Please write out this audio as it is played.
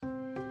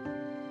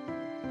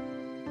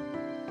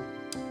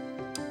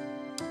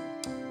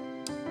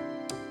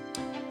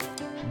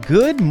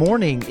Good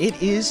morning.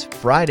 It is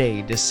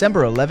Friday,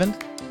 December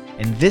 11th,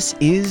 and this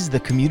is the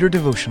Commuter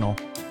Devotional.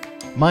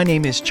 My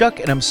name is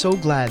Chuck, and I'm so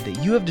glad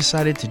that you have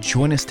decided to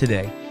join us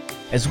today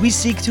as we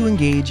seek to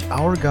engage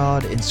our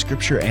God in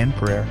Scripture and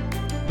prayer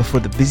before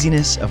the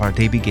busyness of our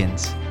day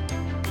begins.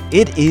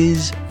 It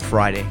is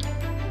Friday.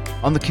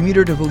 On the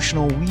Commuter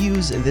Devotional, we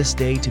use this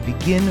day to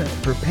begin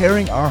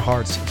preparing our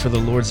hearts for the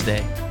Lord's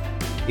Day.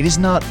 It is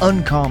not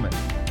uncommon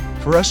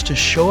for us to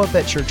show up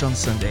at church on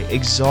Sunday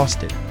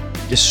exhausted,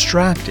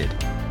 distracted,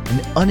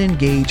 and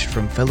unengaged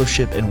from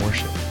fellowship and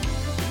worship.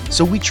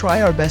 So we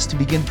try our best to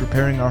begin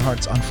preparing our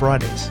hearts on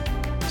Fridays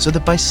so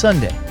that by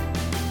Sunday,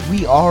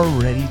 we are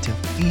ready to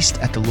feast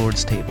at the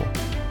Lord's table.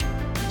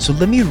 So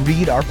let me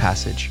read our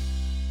passage,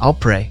 I'll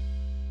pray,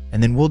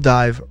 and then we'll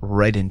dive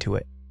right into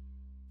it.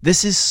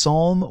 This is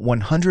Psalm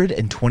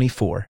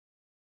 124.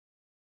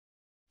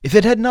 If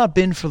it had not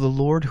been for the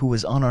Lord who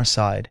was on our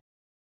side,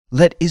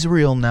 let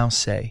Israel now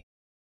say,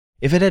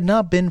 if it had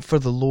not been for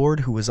the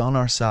Lord who was on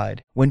our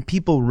side, when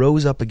people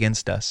rose up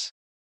against us,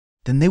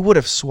 then they would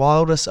have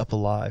swallowed us up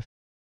alive,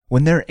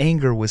 when their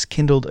anger was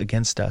kindled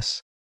against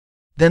us.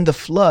 Then the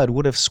flood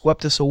would have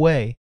swept us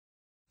away.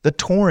 The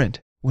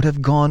torrent would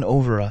have gone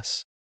over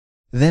us.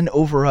 Then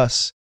over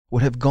us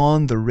would have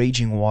gone the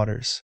raging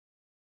waters.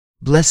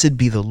 Blessed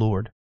be the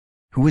Lord,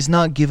 who has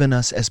not given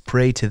us as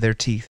prey to their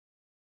teeth.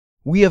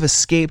 We have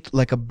escaped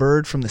like a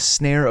bird from the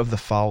snare of the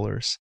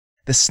fowlers.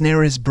 The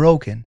snare is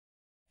broken,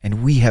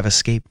 and we have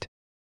escaped.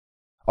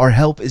 Our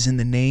help is in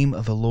the name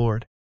of the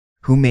Lord,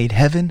 who made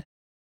heaven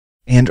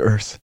and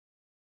earth.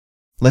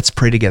 Let's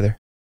pray together.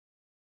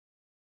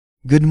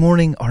 Good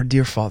morning, our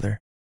dear Father.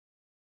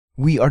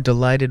 We are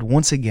delighted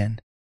once again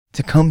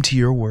to come to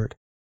your word.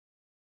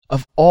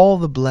 Of all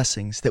the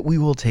blessings that we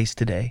will taste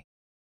today,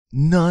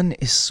 none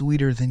is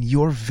sweeter than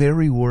your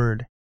very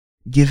word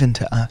given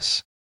to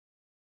us.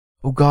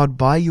 O God,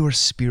 by your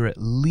Spirit,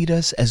 lead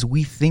us as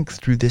we think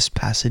through this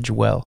passage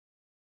well.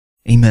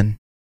 Amen.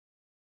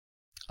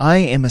 I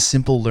am a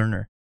simple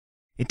learner.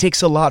 It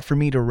takes a lot for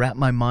me to wrap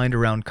my mind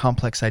around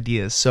complex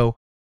ideas, so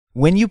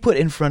when you put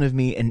in front of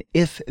me an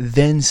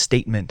if-then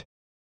statement,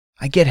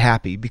 I get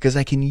happy because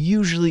I can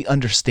usually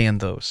understand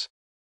those.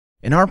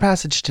 And our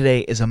passage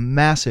today is a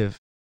massive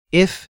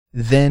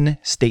if-then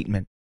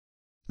statement.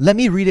 Let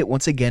me read it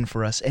once again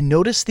for us and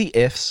notice the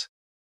ifs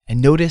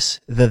and notice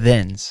the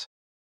thens.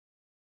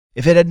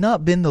 If it had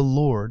not been the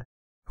Lord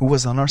who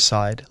was on our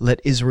side,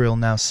 let Israel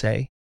now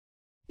say,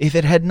 if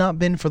it had not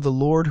been for the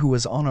Lord who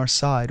was on our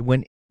side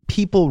when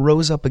people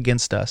rose up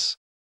against us,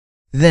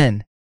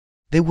 then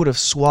they would have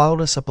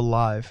swallowed us up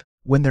alive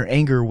when their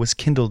anger was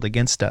kindled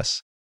against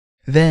us.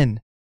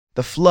 Then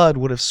the flood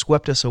would have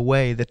swept us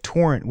away, the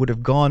torrent would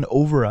have gone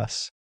over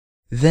us.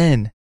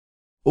 Then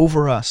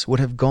over us would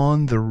have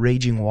gone the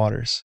raging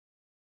waters.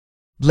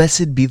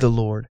 Blessed be the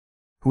Lord,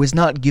 who has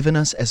not given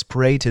us as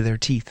prey to their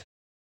teeth.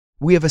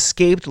 We have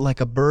escaped like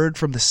a bird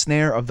from the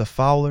snare of the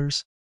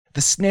fowlers. The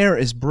snare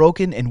is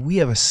broken, and we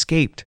have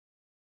escaped.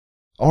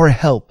 Our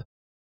help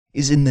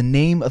is in the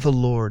name of the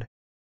Lord,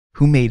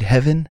 who made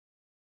heaven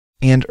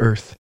and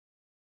earth.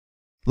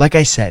 Like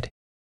I said,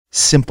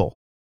 simple.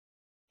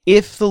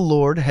 If the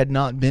Lord had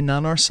not been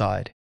on our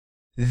side,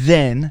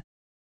 then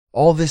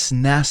all this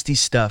nasty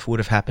stuff would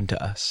have happened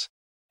to us.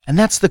 And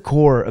that's the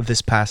core of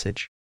this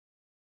passage.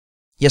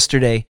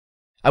 Yesterday,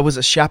 I was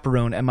a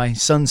chaperone at my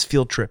son's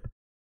field trip.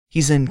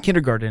 He's in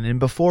kindergarten, and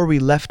before we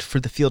left for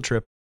the field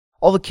trip,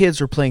 all the kids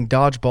were playing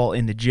dodgeball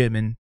in the gym,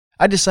 and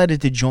I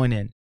decided to join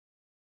in.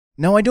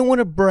 Now, I don't want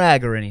to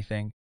brag or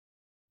anything,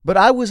 but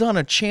I was on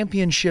a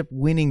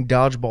championship-winning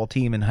dodgeball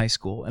team in high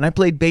school, and I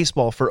played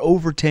baseball for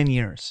over 10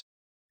 years.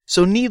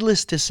 So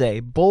needless to say,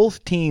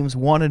 both teams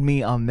wanted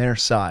me on their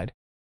side.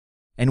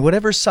 And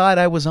whatever side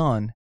I was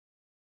on,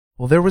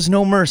 well, there was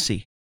no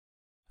mercy.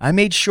 I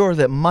made sure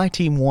that my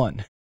team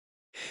won.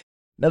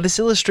 Now, this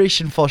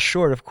illustration falls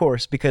short, of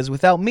course, because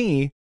without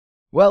me,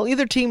 well,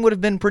 either team would have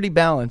been pretty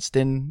balanced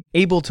and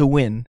able to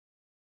win.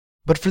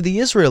 But for the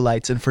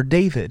Israelites and for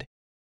David,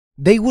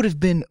 they would have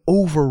been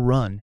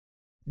overrun.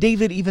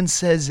 David even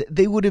says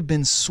they would have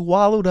been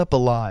swallowed up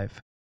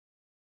alive.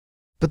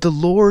 But the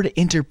Lord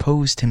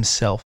interposed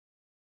himself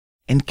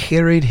and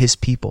carried his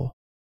people.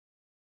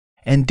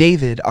 And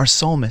David, our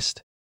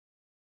psalmist,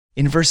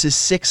 in verses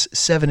 6,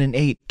 7, and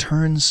 8,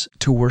 turns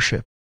to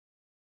worship.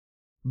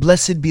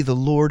 Blessed be the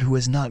Lord who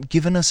has not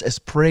given us as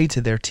prey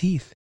to their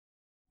teeth.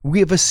 We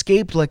have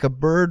escaped like a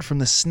bird from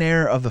the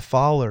snare of the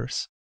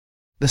fowlers.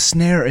 The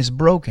snare is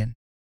broken,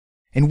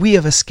 and we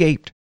have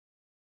escaped.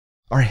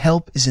 Our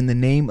help is in the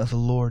name of the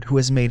Lord, who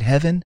has made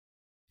heaven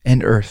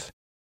and earth.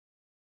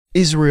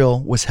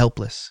 Israel was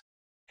helpless.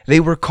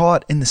 They were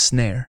caught in the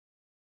snare.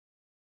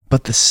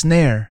 But the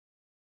snare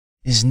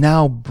is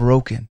now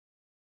broken.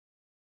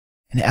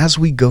 And as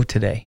we go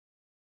today,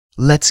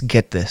 let's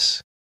get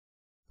this.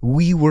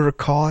 We were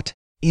caught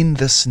in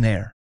the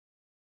snare.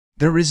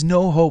 There is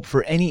no hope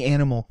for any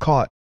animal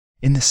caught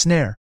in the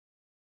snare.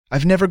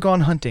 I've never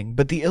gone hunting,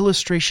 but the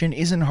illustration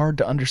isn't hard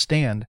to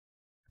understand.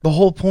 The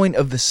whole point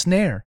of the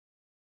snare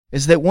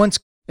is that once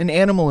an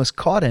animal is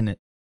caught in it,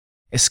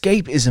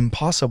 Escape is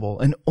impossible,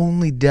 and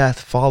only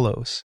death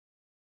follows.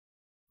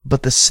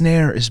 But the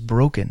snare is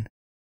broken,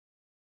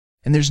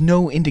 and there's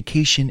no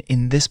indication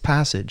in this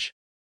passage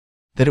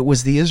that it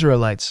was the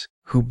Israelites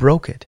who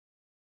broke it.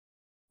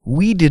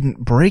 We didn't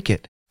break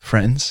it,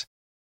 friends.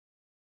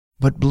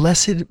 But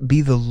blessed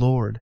be the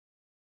Lord,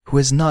 who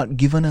has not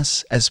given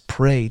us as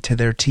prey to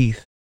their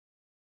teeth.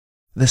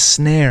 The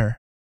snare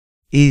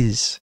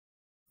is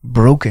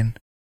broken.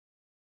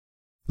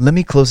 Let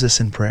me close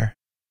this in prayer.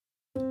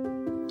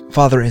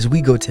 Father, as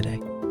we go today,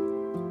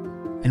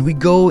 and we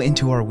go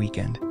into our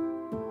weekend,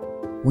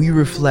 we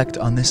reflect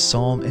on this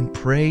psalm and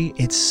pray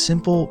its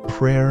simple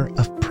prayer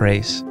of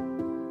praise.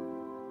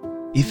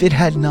 If it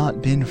had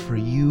not been for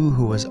you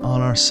who was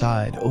on our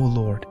side, O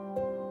Lord,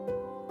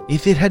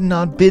 if it had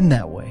not been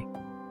that way,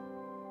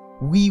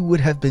 we would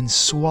have been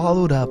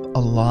swallowed up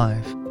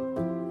alive.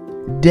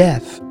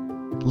 Death,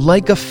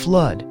 like a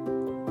flood,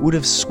 would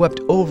have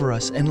swept over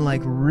us and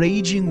like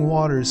raging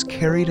waters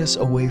carried us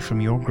away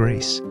from your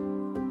grace.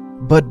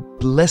 But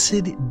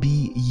blessed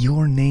be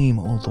your name,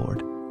 O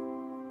Lord,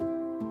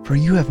 for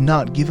you have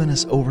not given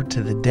us over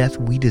to the death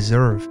we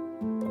deserve.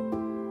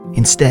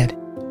 Instead,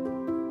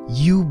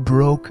 you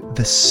broke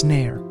the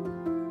snare,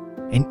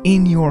 and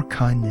in your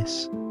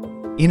kindness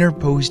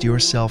interposed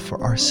yourself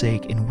for our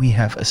sake, and we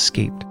have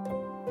escaped.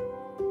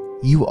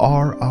 You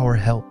are our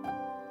help,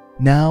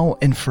 now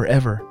and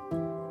forever.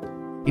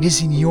 It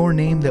is in your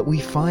name that we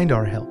find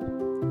our help,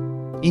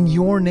 in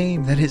your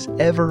name that is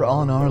ever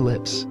on our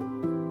lips.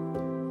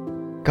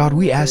 God,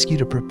 we ask you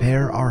to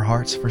prepare our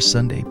hearts for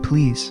Sunday.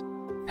 Please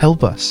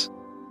help us.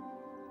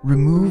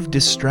 Remove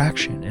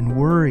distraction and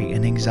worry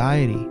and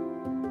anxiety,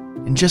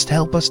 and just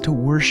help us to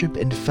worship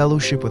and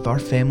fellowship with our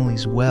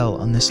families well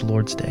on this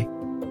Lord's Day.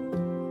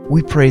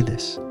 We pray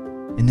this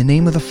in the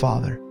name of the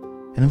Father,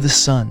 and of the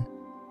Son,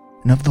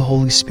 and of the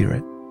Holy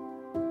Spirit.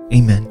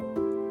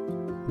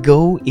 Amen.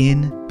 Go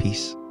in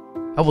peace.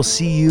 I will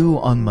see you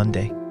on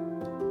Monday.